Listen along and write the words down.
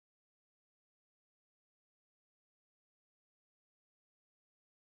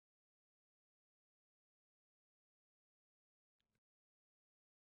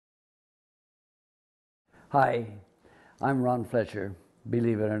Hi, I'm Ron Fletcher,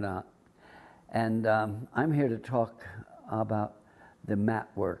 believe it or not, and I'm here to talk about the mat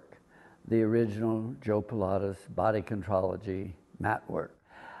work, the original Joe Pilates body contrology mat work.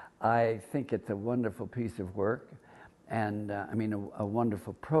 I think it's a wonderful piece of work, and a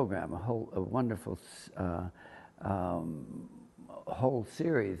wonderful program, a wonderful whole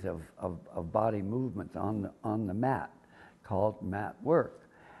series of body movements on the mat called mat work.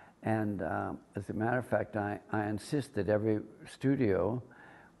 And as a matter of fact, I insist that every studio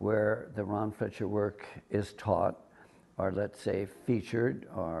where the Ron Fletcher work is taught, or let's say featured,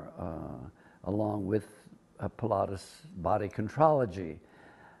 or along with Pilates body contrology,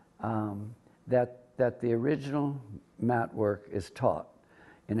 that the original mat work is taught,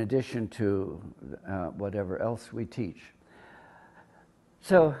 in addition to whatever else we teach.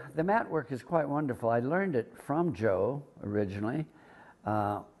 So the mat work is quite wonderful. I learned it from Joe originally.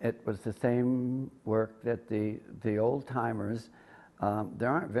 It was the same work that the old timers, there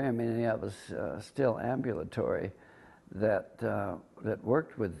aren't very many of us still ambulatory that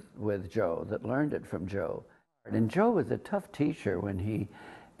worked with Joe, that learned it from Joe. And Joe was a tough teacher when he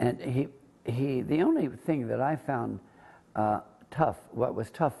the only thing that I found tough, what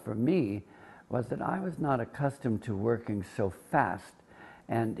was tough for me, was that I was not accustomed to working so fast,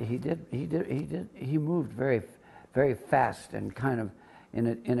 and he moved very, very fast and kind of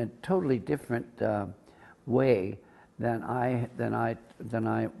in a totally different way than I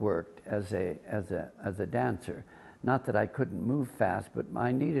worked as a dancer. Not that I couldn't move fast, but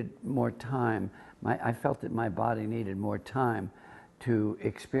I needed more time. I felt that my body needed more time to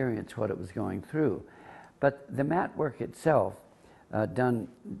experience what it was going through. But the mat work itself, done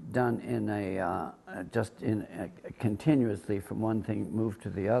in continuously from one thing moved to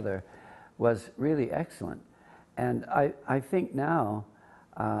the other, was really excellent. And I think now,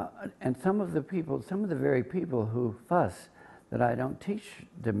 and some of the very people who fuss that I don't teach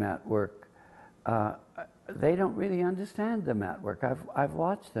the mat work, they don't really understand the mat work. I've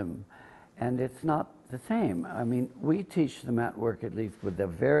watched them, and it's not the same. I mean, we teach the mat work at least with the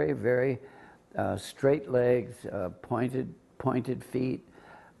very, very straight legs, pointed feet.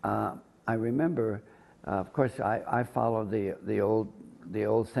 I remember, of course, I follow the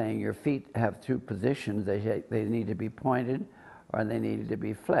old saying: your feet have two positions. They need to be pointed, or they needed to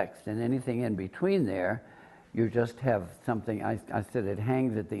be flexed, and anything in between there, you just have something. I said it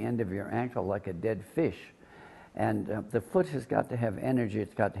hangs at the end of your ankle like a dead fish. And the foot has got to have energy.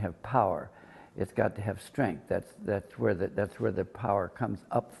 It's got to have power. It's got to have strength. That's where the power comes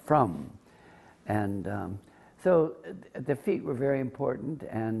up from. And so the feet were very important,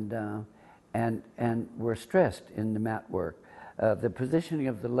 and were stressed in the mat work. The positioning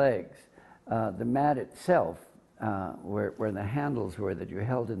of the legs, the mat itself, where the handles were that you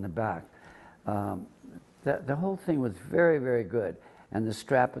held in the back. The whole thing was very, very good. And the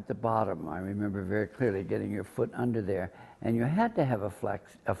strap at the bottom, I remember very clearly getting your foot under there. And you had to have a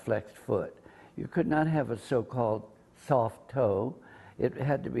flexed foot. You could not have a so-called soft toe. It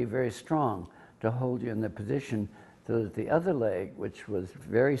had to be very strong to hold you in the position so that the other leg, which was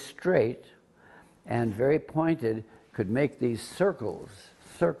very straight and very pointed, could make these circles,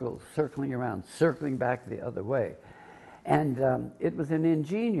 circling around, circling back the other way. And it was an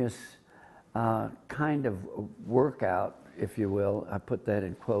ingenious kind of workout, if you will. I put that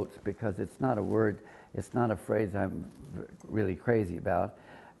in quotes because it's not a word, it's not a phrase I'm really crazy about.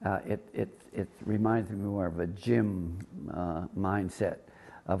 It reminds me more of a gym mindset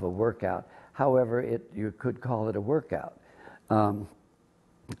of a workout. However, you could call it a workout. When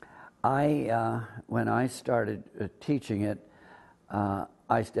I started teaching it,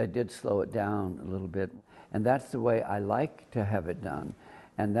 I did slow it down a little bit, and that's the way I like to have it done.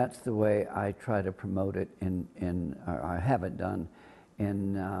 And that's the way I try to promote it or I have it done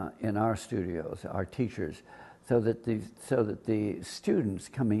in our studios, our teachers, so that the students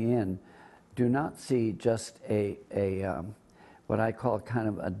coming in do not see just a what I call kind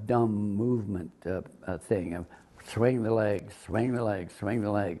of a dumb movement thing of swing the leg, swing the leg, swing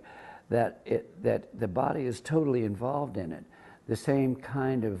the leg. That the body is totally involved in it. The same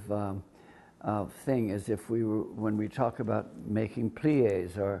kind of thing as if when we talk about making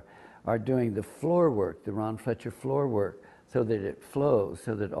pliés or doing the floor work, the Ron Fletcher floor work, so that it flows,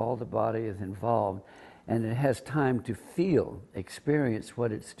 so that all the body is involved and it has time to experience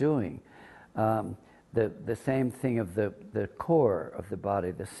what it's doing. The same thing of the core of the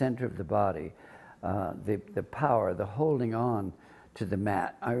body, the center of the body, the power, the holding on to the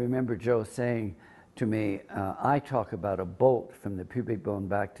mat. I remember Joe saying to me, I talk about a bolt from the pubic bone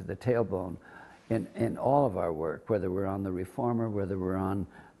back to the tailbone in all of our work, whether we're on the reformer, whether we're on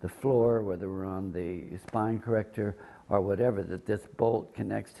the floor, whether we're on the spine corrector or whatever, that this bolt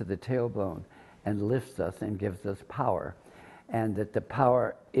connects to the tailbone and lifts us and gives us power. And that the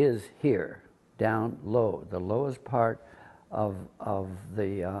power is here, down low, the lowest part of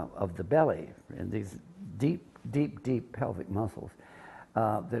the belly, and these deep pelvic muscles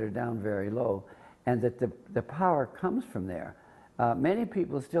that are down very low, and that the power comes from there. Many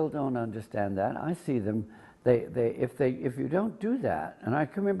people still don't understand that. I see them. If you don't do that, and I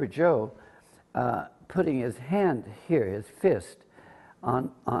can remember Joe putting his hand here, his fist,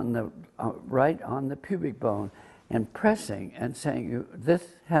 on the right on the pubic bone, and pressing and saying, this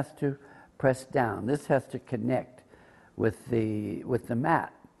has to press down. This has to connect with the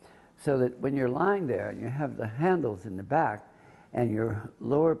mat, so that when you're lying there and you have the handles in the back and your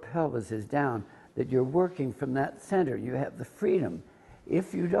lower pelvis is down, that you're working from that center. You have the freedom.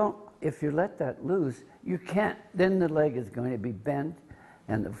 If you let that loose, you can't. Then the leg is going to be bent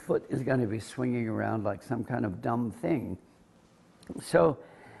and the foot is going to be swinging around like some kind of dumb thing. So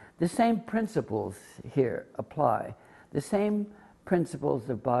the same principles here apply, the same principles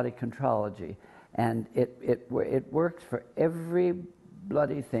of body contrology, and it works for every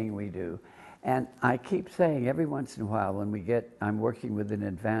bloody thing we do. And I keep saying every once in a while when I'm working with an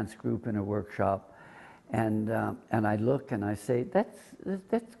advanced group in a workshop, and I look and I say,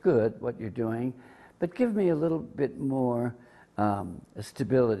 that's good what you're doing, but give me a little bit more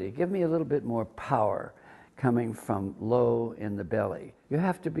stability, give me a little bit more power coming from low in the belly. You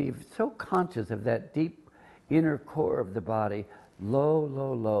have to be so conscious of that deep inner core of the body, low,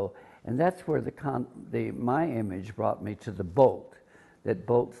 low, low. And that's where my image brought me to the bolt that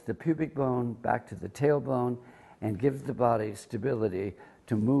bolts the pubic bone back to the tailbone and gives the body stability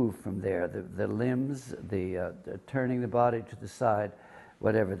to move from there. The limbs, the turning the body to the side,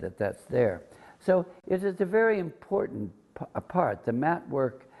 whatever that's there. So it is a very important part. The mat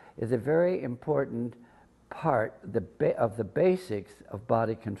work is a very important part of the basics of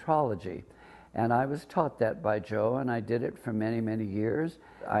body contrology. And I was taught that by Joe, and I did it for many, many years.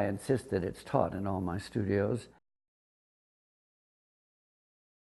 I insist that it's taught in all my studios.